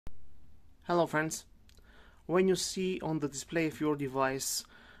Hello friends, when you see on the display of your device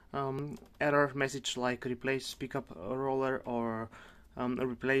error message like replace pickup roller or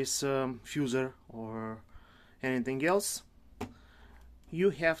replace fuser or anything else, you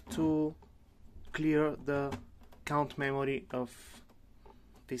have to clear the count memory of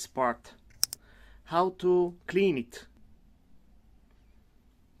this part. How to clean it?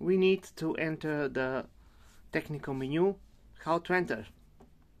 We need to enter the technical menu. How to enter?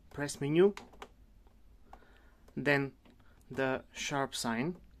 Press menu, then the sharp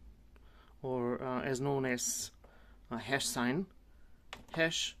sign, or as known as hash sign,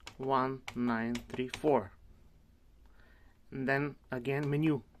 hash 1934, and then again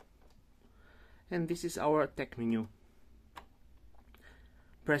menu, and this is our tech menu.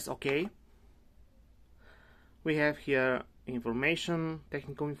 Press OK. We have here information,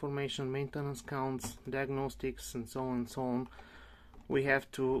 technical information, maintenance counts, diagnostics, and so on and so on. We have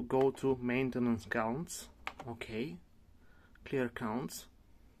to go to maintenance counts. Okay. Clear counts.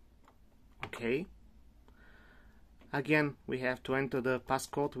 Okay. Again, we have to enter the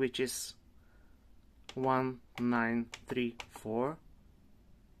passcode, which is 1934.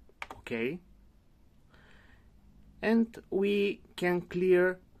 Okay. And we can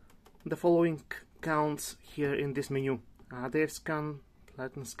clear the following counts here in this menu: ADF scan,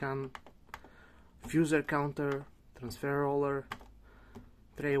 latent scan, fuser counter, transfer roller,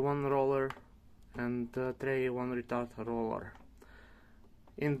 tray 1 roller, and tray 1 retard roller.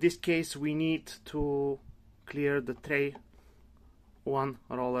 In this case, we need to clear the tray 1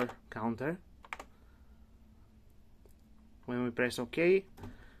 roller counter. When we press OK,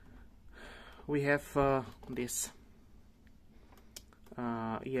 we have this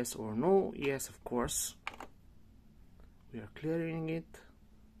yes or no. Yes, of course. We are clearing it.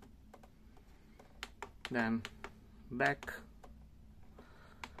 Then back.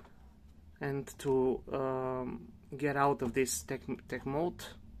 And to get out of this tech mode,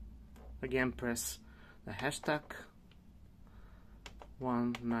 again press the hashtag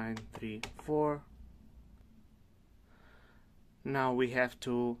 1934. Now we have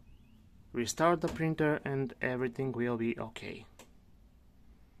to restart the printer and everything will be okay.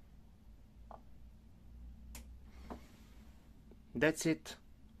 That's it.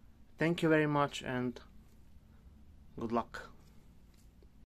 Thank you very much and good luck.